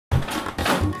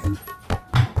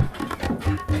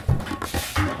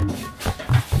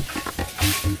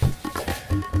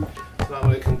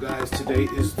Assalamualaikum guys, today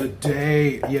is the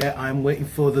day. Yeah, I'm waiting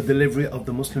for the delivery of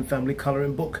the Muslim family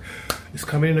colouring book. It's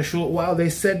coming in a short while. They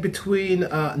said between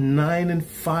 9 and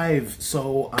 5,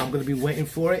 so I'm going to be waiting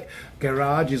for it.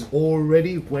 Garage is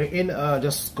already waiting,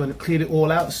 just going to clear it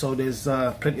all out so there's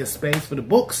plenty of space for the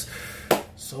books.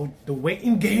 So the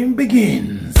waiting game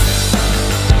begins.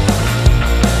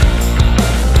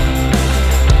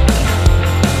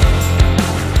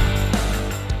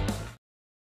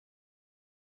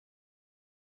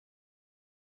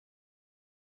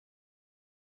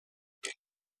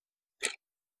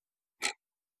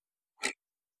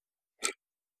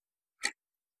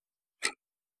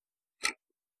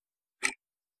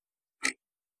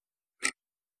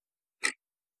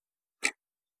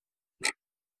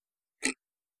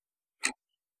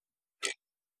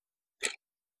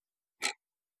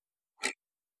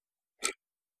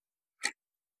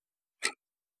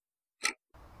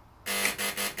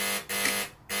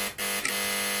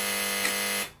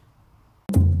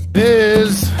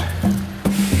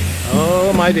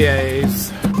 Oh my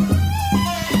days.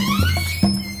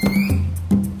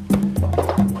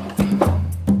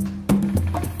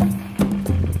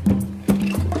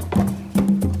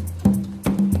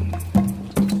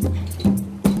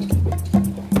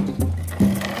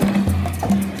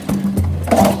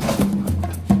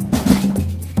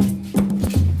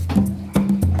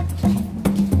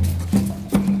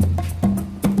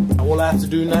 All I have to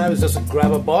do now is just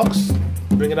grab a box,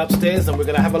 bring it upstairs, and we're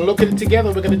going to have a look at it together.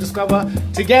 We're going to discover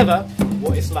together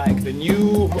what it's like, the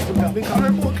new Muslim family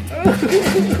colouring book.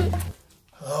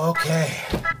 Okay,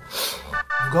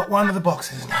 we've got one of the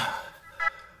boxes now.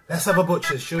 Let's have a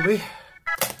butcher's, shall we?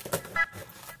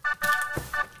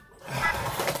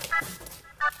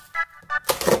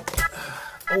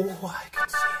 Oh, I can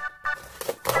see it.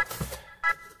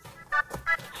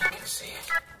 I can see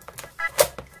it.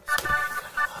 It's looking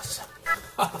kind of awesome.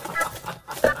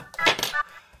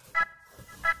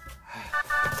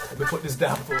 Let me put this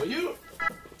down for you.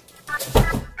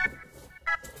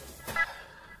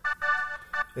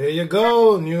 There you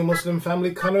go, new Muslim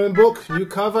family colouring book, new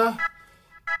cover,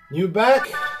 new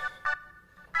back.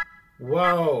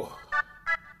 Wow.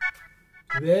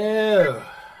 There.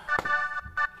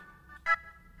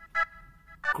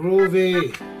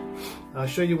 Groovy. I'll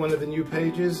show you one of the new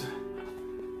pages.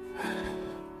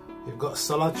 You've got a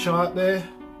salah chart there.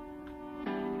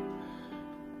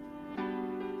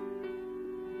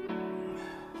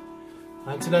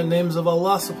 And to the names of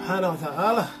Allah subhanahu wa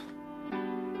ta'ala.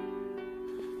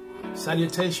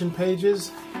 Salutation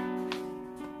pages.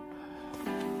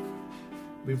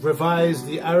 We've revised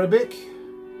the Arabic.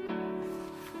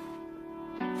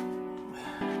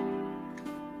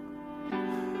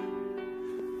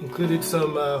 Included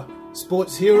some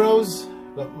sports heroes.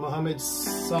 Got Muhammad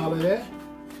Saleh there.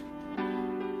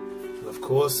 And of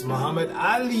course Muhammad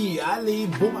Ali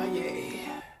Boumaye.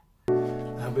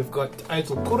 And we've got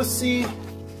Ayatul Kursi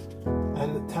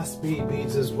and the Tasbih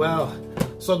beads as well.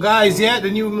 So guys, yeah, the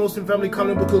new Muslim family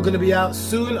colouring book are going to be out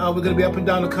soon. We're going to be up and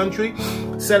down the country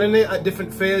selling it at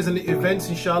different fairs and events,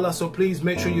 inshallah. So please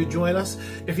make sure you join us.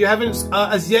 If you haven't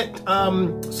as yet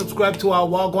subscribed to our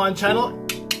Wagwan channel,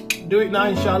 do it now,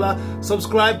 inshallah.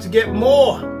 Subscribe to get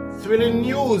more thrilling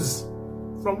news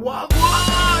from Wagwan.